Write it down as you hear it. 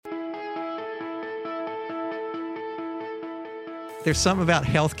There's something about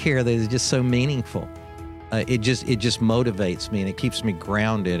healthcare that is just so meaningful. It just motivates me and it keeps me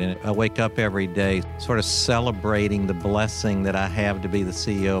grounded. And I wake up every day sort of celebrating the blessing that I have to be the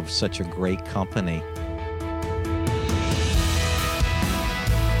CEO of such a great company.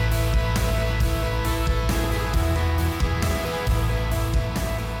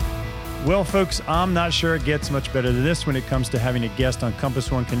 Well, folks, I'm not sure it gets much better than this when it comes to having a guest on Compass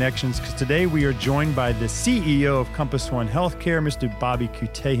One Connections, because today we are joined by the CEO of Compass One Healthcare, Mr. Bobby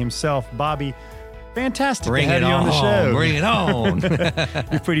Couttet himself. Bobby, fantastic to have you on the show. Bring it on.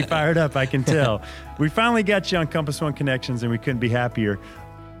 You're pretty fired up, I can tell. We finally got you on Compass One Connections, and we couldn't be happier.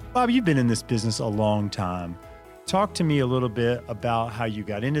 Bobby, you've been in this business a long time. Talk to me a little bit about how you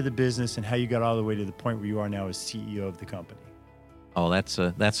got into the business and how you got all the way to the point where you are now as CEO of the company. Oh, that's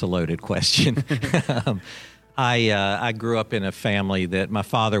a loaded question. I grew up in a family that my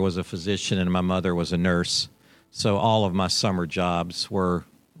father was a physician and my mother was a nurse. So all of my summer jobs were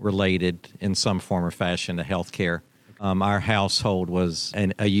related in some form or fashion to healthcare. Our household was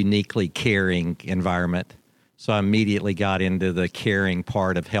a uniquely caring environment. So I immediately got into the caring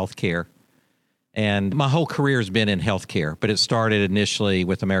part of healthcare. And my whole career has been in healthcare, but it started initially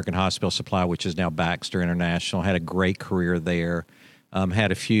with American Hospital Supply, which is now Baxter International. Had a great career there.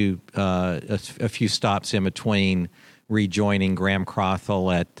 Had a few stops in between rejoining Graham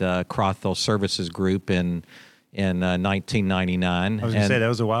Crothall at Crothall Services Group in 1999. I was going to say, that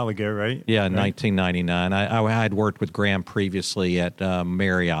was a while ago, right? Yeah, right. 1999. I had worked with Graham previously at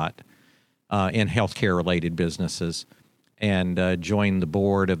Marriott in healthcare-related businesses, and joined the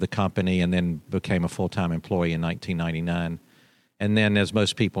board of the company and then became a full-time employee in 1999. And then, as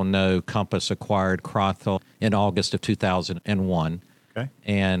most people know, Compass acquired Crothall in August of 2001. Okay.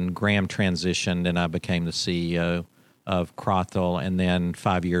 And Graham transitioned, and I became the CEO of Crothall. And then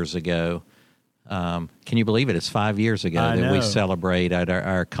 5 years ago, can you believe it? It's 5 years ago that we celebrate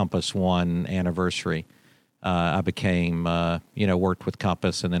our Compass One anniversary. I became, worked with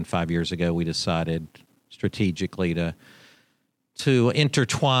Compass, and then 5 years ago we decided strategically to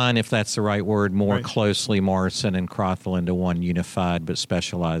intertwine, if that's the right word, more closely Morrison and Crothall into one unified but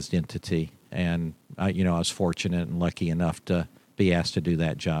specialized entity. And I was fortunate and lucky enough to be asked to do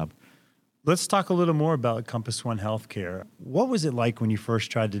that job. Let's talk a little more about Compass One Healthcare. What was it like when you first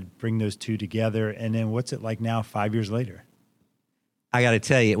tried to bring those two together, and then what's it like now 5 years later? I got to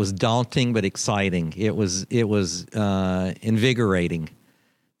tell you, it was daunting but exciting. It was invigorating.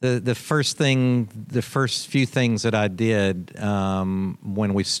 The first few things that I did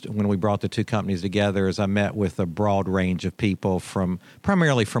when we brought the two companies together is I met with a broad range of people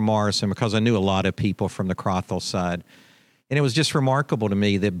primarily from Morrison, because I knew a lot of people from the Crothall side. And it was just remarkable to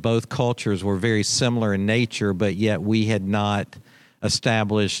me that both cultures were very similar in nature, but yet we had not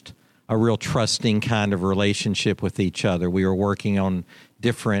established a real trusting kind of relationship with each other. We were working on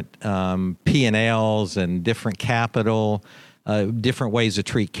different P&Ls and different capital, different ways to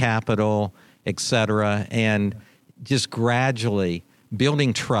treat capital, et cetera, and just gradually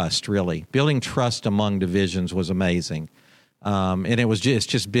building trust among divisions was amazing. And it's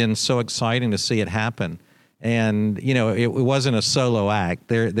just been so exciting to see it happen. And, it wasn't a solo act.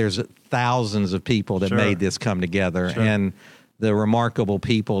 There's thousands of people that made this come together. Sure. And the remarkable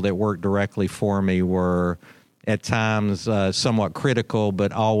people that worked directly for me were at times somewhat critical,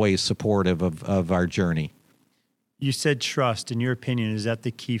 but always supportive of our journey. You said trust. In your opinion, is that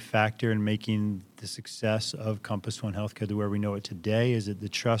the key factor in making the success of Compass One Healthcare to where we know it today? Is it the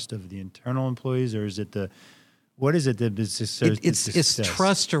trust of the internal employees, or is it what is it that is success? It's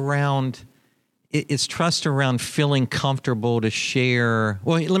trust around. It's trust around feeling comfortable to share.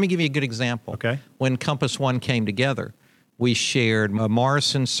 Well, let me give you a good example. Okay. When Compass One came together, we shared a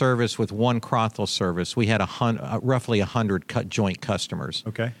Morrison service with one Crothall service. We had roughly 100 joint customers.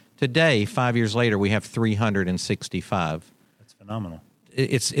 Okay. Today, 5 years later, we have 365. That's phenomenal.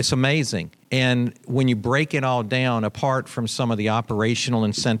 It's amazing. And when you break it all down, apart from some of the operational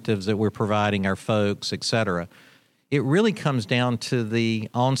incentives that we're providing our folks, et cetera, it really comes down to the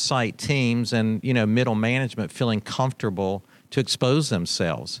on-site teams and, middle management feeling comfortable to expose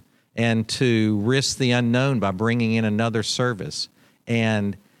themselves and to risk the unknown by bringing in another service.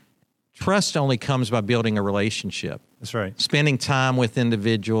 And trust only comes by building a relationship. That's right. Spending time with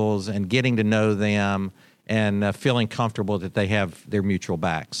individuals and getting to know them and feeling comfortable that they have their mutual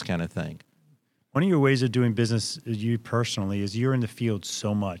backs, kind of thing. One of your ways of doing business, you personally, is you're in the field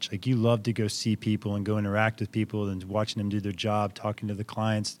so much. Like, you love to go see people and go interact with people and watching them do their job, talking to the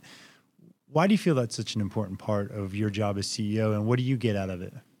clients. Why do you feel that's such an important part of your job as CEO, and what do you get out of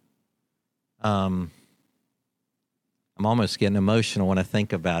it? I'm almost getting emotional when I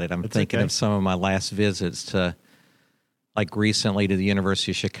think about it. I'm thinking of some of my last visits to like recently to the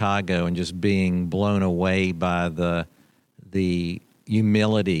University of Chicago and just being blown away by the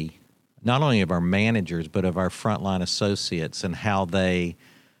humility, not only of our managers, but of our frontline associates and how they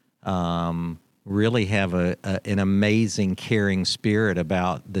really have an amazing caring spirit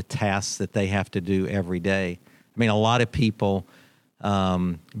about the tasks that they have to do every day. I mean, a lot of people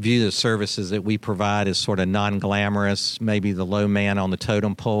view the services that we provide as sort of non-glamorous, maybe the low man on the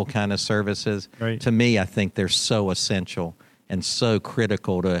totem pole kind of services. Right. To me, I think they're so essential and so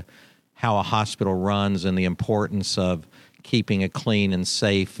critical to how a hospital runs and the importance of keeping a clean and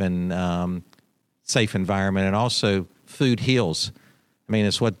safe environment. And also, food heals. I mean,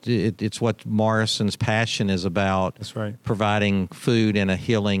 it's what Morrison's passion is about. That's right. Providing food in a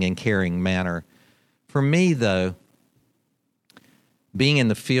healing and caring manner. For me, though, being in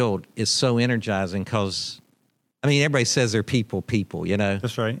the field is so energizing because, I mean, everybody says they're people, you know?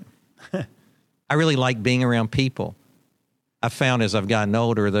 That's right. I really like being around people. I found as I've gotten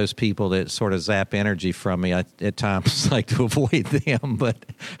older, those people that sort of zap energy from me, I at times like to avoid them, but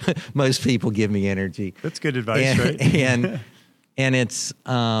most people give me energy. That's good advice, right? And it's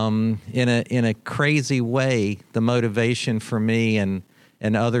in a crazy way, the motivation for me and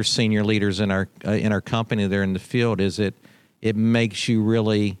other senior leaders in our company that are in the field is it makes you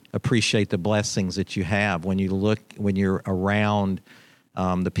really appreciate the blessings that you have when you're around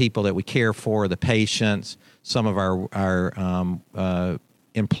the people that we care for, the patients, some of our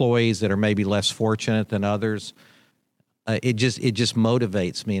employees that are maybe less fortunate than others. It just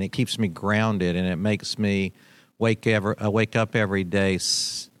motivates me and it keeps me grounded and it makes me wake up every day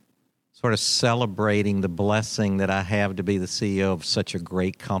sort of celebrating the blessing that I have to be the CEO of such a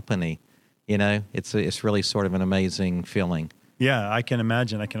great company. You know, it's really sort of an amazing feeling. Yeah, I can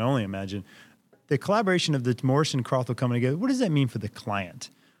imagine. I can only imagine. The collaboration of the Morrison Crothall coming together, what does that mean for the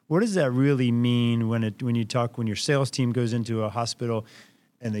client? What does that really mean when your sales team goes into a hospital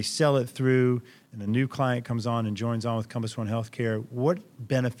and they sell it through and a new client comes on and joins on with Compass One Healthcare? What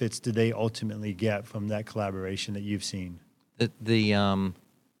benefits do they ultimately get from that collaboration that you've seen? The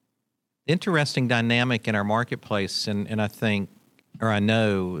interesting dynamic in our marketplace, and I think, or I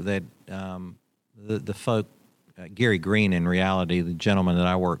know that the folk, Gary Green, in reality, the gentleman that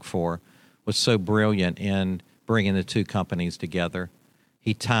I work for, was so brilliant in bringing the two companies together.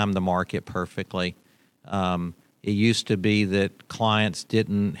 He timed the market perfectly. It used to be that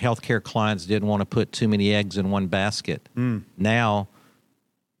healthcare clients didn't want to put too many eggs in one basket. Now,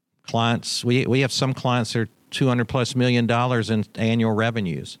 clients, we have some clients that are $200+ million in annual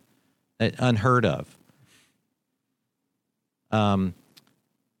revenues, unheard of. The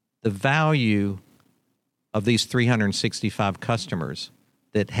value of these 365 customers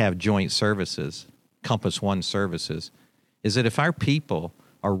that have joint services, Compass One services, is that if our people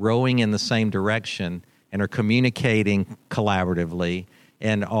are rowing in the same direction and are communicating collaboratively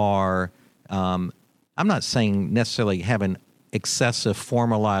and are, I'm not saying necessarily having excessive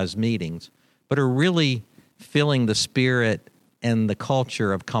formalized meetings, but are really feeling the spirit and the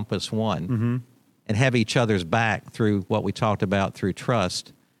culture of Compass One and have each other's back through what we talked about through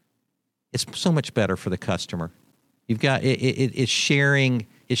trust, it's so much better for the customer. You've got it's sharing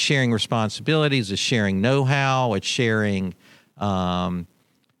responsibilities, it's sharing know-how, it's sharing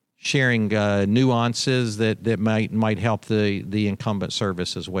nuances that might help the incumbent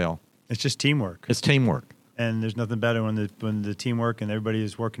service as well. It's just teamwork. It's teamwork. And there's nothing better when the teamwork and everybody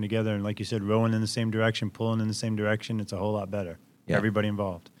is working together and, like you said, rowing in the same direction, pulling in the same direction. It's a whole lot better. Yeah. Everybody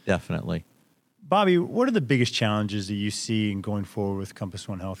involved. Definitely. Bobby, what are the biggest challenges that you see in going forward with Compass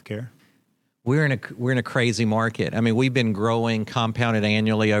One Healthcare? We're in a crazy market. I mean, we've been growing compounded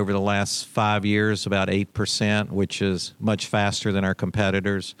annually over the last 5 years about 8%, which is much faster than our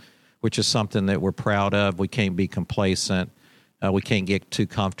competitors, which is something that we're proud of. We can't be complacent. We can't get too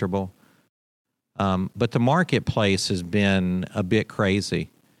comfortable. But the marketplace has been a bit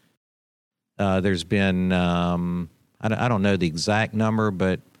crazy. There's been, I don't know the exact number,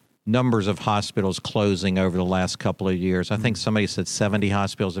 but numbers of hospitals closing over the last couple of years. I think somebody said 70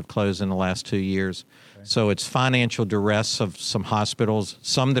 hospitals have closed in the last 2 years. Okay. So it's financial duress of some hospitals,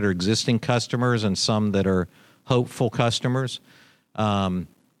 some that are existing customers and some that are hopeful customers.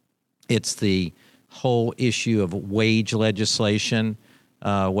 It's the whole issue of wage legislation,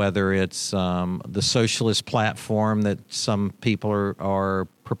 whether it's the socialist platform that some people are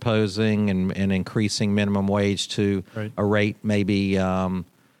proposing and increasing minimum wage to a rate maybe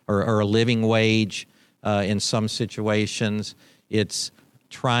or a living wage in some situations. It's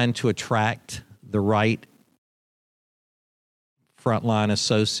trying to attract the right frontline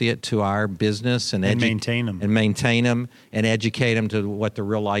associate to our business and maintain them and educate them to what the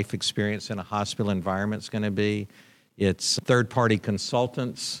real life experience in a hospital environment is going to be. It's third-party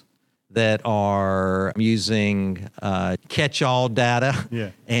consultants that are using catch-all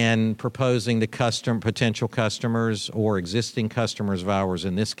data and proposing to potential customers or existing customers of ours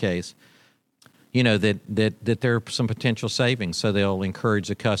in this case, that there are some potential savings. So they'll encourage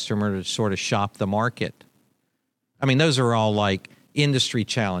the customer to sort of shop the market. I mean, those are all like industry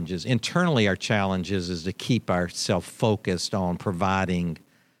challenges. Internally, our challenge is to keep ourselves focused on providing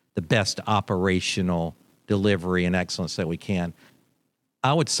the best operational delivery and excellence that we can.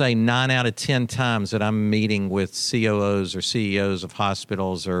 I would say 9 out of 10 times that I'm meeting with COOs or CEOs of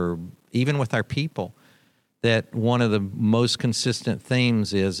hospitals or even with our people, that one of the most consistent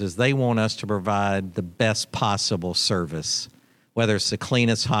themes is they want us to provide the best possible service, whether it's the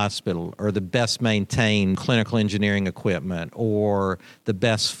cleanest hospital or the best maintained clinical engineering equipment or the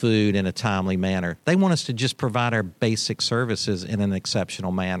best food in a timely manner. They want us to just provide our basic services in an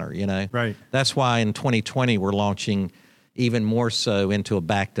exceptional manner, Right. That's why in 2020 we're launching even more so into a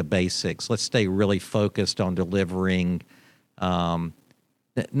back to basics. Let's stay really focused on delivering.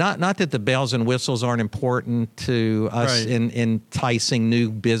 Not that the bells and whistles aren't important to us in enticing new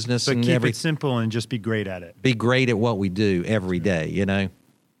business, but keep it simple and just be great at it. Be great at what we do every day.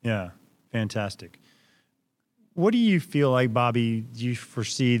 Yeah, fantastic. What do you feel like, Bobby? Do you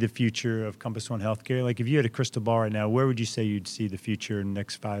foresee the future of Compass One Healthcare? Like, if you had a crystal ball right now, where would you say you'd see the future in the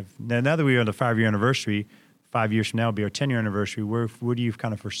next 5? Now that we're on the 5-year anniversary. 5 years from now will be our 10-year anniversary. Where do you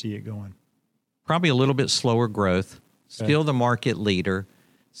kind of foresee it going? Probably a little bit slower growth. Still the market leader.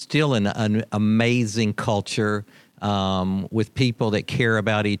 Still an amazing culture with people that care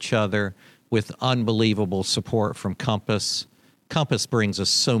about each other, with unbelievable support from Compass. Compass brings us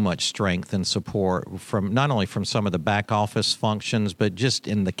so much strength and support from not only from some of the back office functions, but just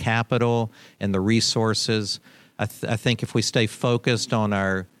in the capital and the resources. I think if we stay focused on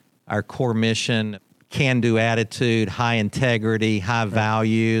our core mission, can-do attitude, high integrity, high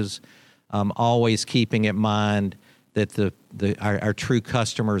values, always keeping in mind that our true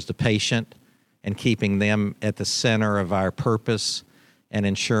customer is the patient and keeping them at the center of our purpose and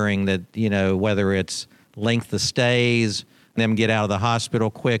ensuring that, whether it's length of stays, them get out of the hospital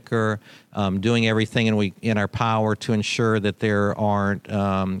quicker, doing everything in our power to ensure that there aren't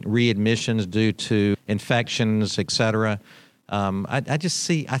readmissions due to infections, et cetera. I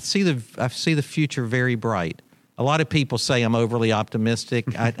see the future very bright. A lot of people say I'm overly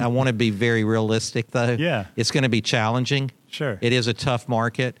optimistic. I want to be very realistic, though. Yeah, it's going to be challenging. Sure, it is a tough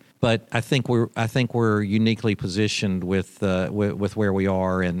market, but I think we're uniquely positioned with where we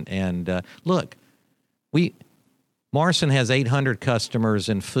are. And look, Morrison has 800 customers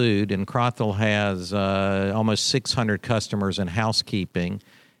in food, and Crothall has almost 600 customers in housekeeping,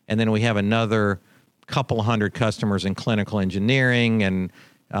 and then we have another couple hundred customers in clinical engineering and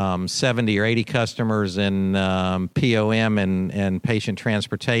 70 or 80 customers in POM and patient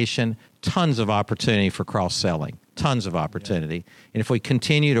transportation. Tons of opportunity for cross-selling, tons of opportunity. Yeah. And if we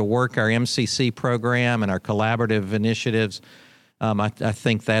continue to work our MCC program and our collaborative initiatives, I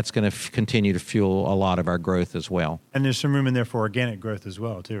think that's going to continue to fuel a lot of our growth as well. And there's some room in there for organic growth as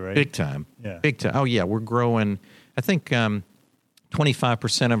well, too, right? Big time. Yeah. Big time. Oh, yeah, we're growing. I think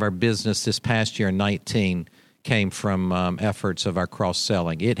 25% of our business this past year in 2019 came from efforts of our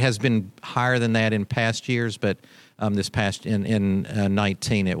cross-selling. It has been higher than that in past years, but this past in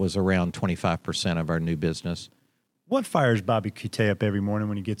 2019, it was around 25% of our new business. What fires Bobby Couttet up every morning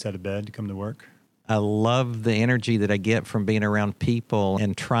when he gets out of bed to come to work? I love the energy that I get from being around people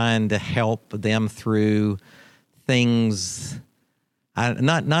and trying to help them through things,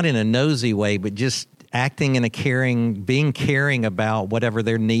 not in a nosy way, but just acting in being caring about whatever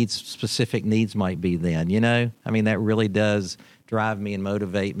their specific needs might be then, I mean, that really does drive me and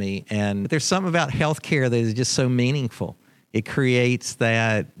motivate me. And there's something about healthcare that is just so meaningful. It creates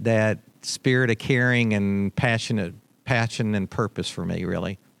that spirit of caring and passion and purpose for me,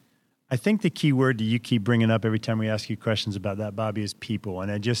 really. I think the key word that you keep bringing up every time we ask you questions about that, Bobby, is people. And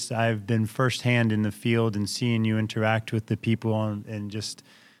I've been firsthand in the field and seeing you interact with the people and just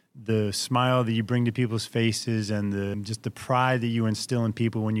the smile that you bring to people's faces and just the pride that you instill in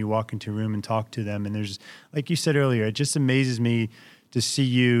people when you walk into a room and talk to them. And there's, like you said earlier, it just amazes me to see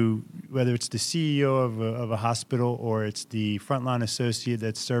you, whether it's the CEO of a hospital or it's the frontline associate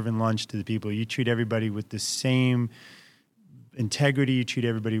that's serving lunch to the people. You treat everybody with the same integrity. You treat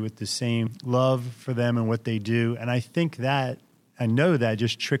everybody with the same love for them and what they do. And I know that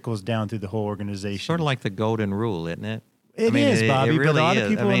just trickles down through the whole organization. Sort of like the golden rule, isn't it? It is, Bobby, but a lot of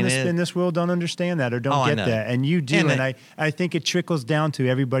people in this world don't understand that or don't get that. And you do. And I think it trickles down to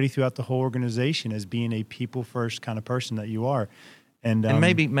everybody throughout the whole organization as being a people-first kind of person that you are. And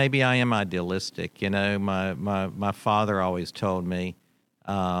maybe I am idealistic. You know, my father always told me,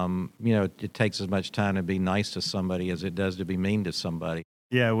 it takes as much time to be nice to somebody as it does to be mean to somebody.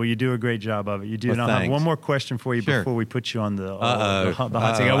 Yeah, well, you do a great job of it. You do. Well, and I'll have one more question for you before we put you on the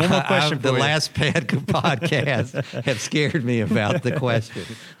hot seat. I got one more question for you. The last podcast have scared me about the question.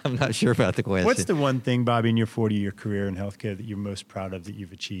 I'm not sure about the question. What's the one thing, Bobby, in your 40-year career in healthcare that you're most proud of that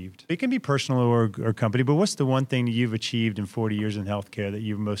you've achieved? It can be personal or company, but what's the one thing that you've achieved in 40 years in healthcare that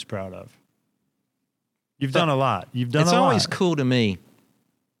you're most proud of? You've done a lot. It's always cool to me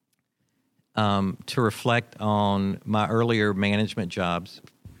to reflect on my earlier management jobs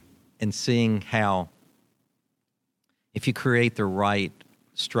and seeing how if you create the right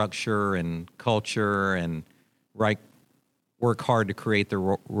structure and culture and work hard to create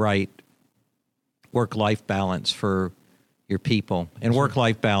the right work-life balance for your people. And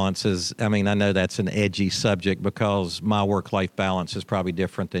work-life balance is, I know that's an edgy subject because my work-life balance is probably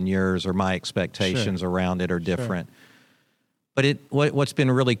different than yours, or my expectations around it are different. Sure. But what's been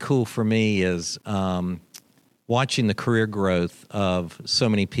really cool for me is watching the career growth of so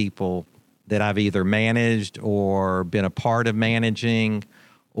many people that I've either managed or been a part of managing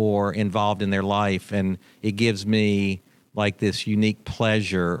or involved in their life. And it gives me like this unique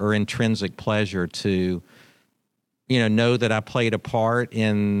pleasure or intrinsic pleasure to, know that I played a part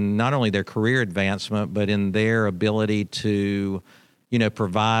in not only their career advancement, but in their ability to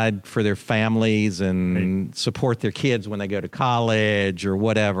provide for their families and support their kids when they go to college or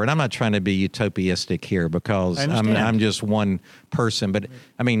whatever. And I'm not trying to be utopiistic here because I'm just one person. But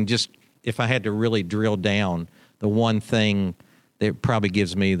just if I had to really drill down, the one thing that probably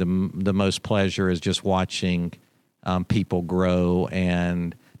gives me the most pleasure is just watching people grow,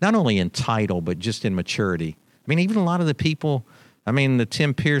 and not only in title, but just in maturity. Even a lot of the people, the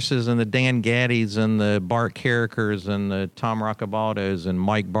Tim Pierces and the Dan Gaddys and the Bart Carrickers and the Tom Roccabaldos and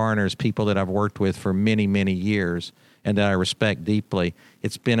Mike Barners, people that I've worked with for many, many years and that I respect deeply.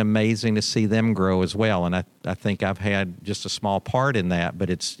 It's been amazing to see them grow as well. And I think I've had just a small part in that, but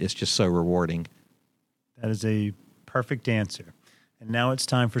it's just so rewarding. That is a perfect answer. And now it's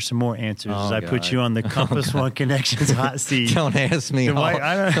time for some more answers as I put you on the Compass One Connections hot seat. Don't ask me.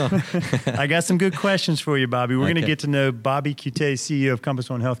 I got some good questions for you, Bobby. We're going to get to know Bobby Cute, CEO of Compass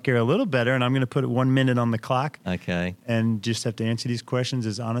One Healthcare, a little better, and I'm going to put 1 minute on the clock. Okay. And just have to answer these questions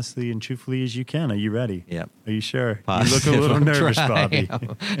as honestly and truthfully as you can. Are you ready? Yep. Are you sure? Positive. You look a little nervous, Bobby.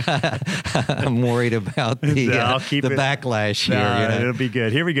 I'm worried about the backlash here. It'll be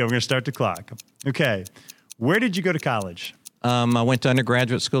good. Here we go. We're going to start the clock. Okay. Where did you go to college? I went to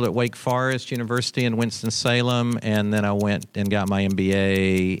undergraduate school at Wake Forest University in Winston-Salem, and then I went and got my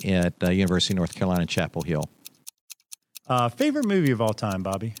MBA at University of North Carolina, Chapel Hill. Favorite movie of all time,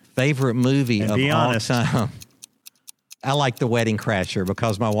 Bobby? Favorite movie of all time? I like The Wedding Crasher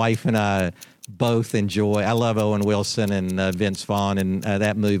because my wife and I both enjoy. I love Owen Wilson and Vince Vaughn, and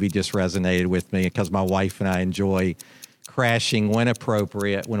that movie just resonated with me because my wife and I enjoy crashing when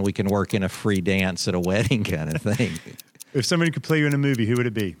appropriate, when we can work in a free dance at a wedding kind of thing. If somebody could play you in a movie, who would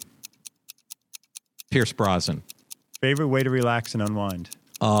it be? Pierce Brosnan. Favorite way to relax and unwind?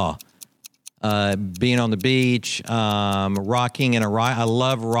 Being on the beach, rocking in I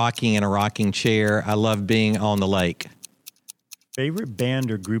love rocking in a rocking chair. I love being on the lake. Favorite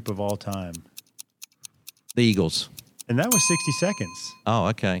band or group of all time? The Eagles. And that was 60 seconds. Oh,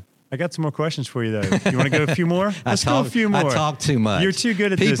 okay. I got some more questions for you, though. You want to go a few more? Let's go a few more. I talk too much. You're too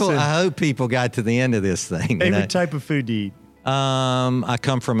good at this. I hope people got to the end of this thing. Favorite type of food to eat? I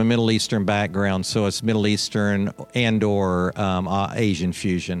come from a Middle Eastern background, so it's Middle Eastern and or Asian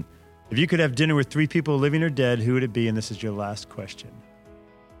fusion. If you could have dinner with 3 people, living or dead, who would it be? And this is your last question.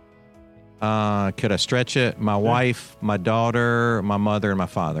 Could I stretch it? My wife, my daughter, my mother, and my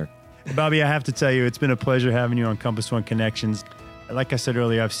father. Bobby, I have to tell you, it's been a pleasure having you on Compass One Connections. Like I said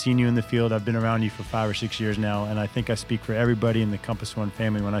earlier, I've seen you in the field. I've been around you for 5 or 6 years now, and I think I speak for everybody in the Compass One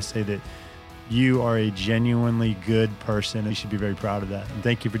family when I say that you are a genuinely good person. You should be very proud of that. And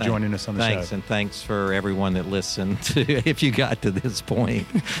thank you for joining us on the show. Thanks, and thanks for everyone that listened. If you got to this point,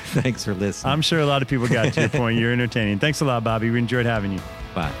 thanks for listening. I'm sure a lot of people got to your point. You're entertaining. Thanks a lot, Bobby. We enjoyed having you.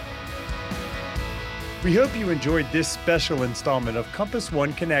 Bye. We hope you enjoyed this special installment of Compass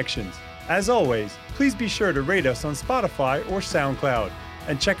One Connections. As always, please be sure to rate us on Spotify or SoundCloud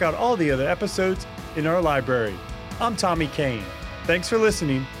and check out all the other episodes in our library. I'm Tommy Kane. Thanks for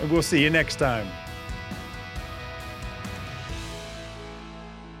listening, and we'll see you next time.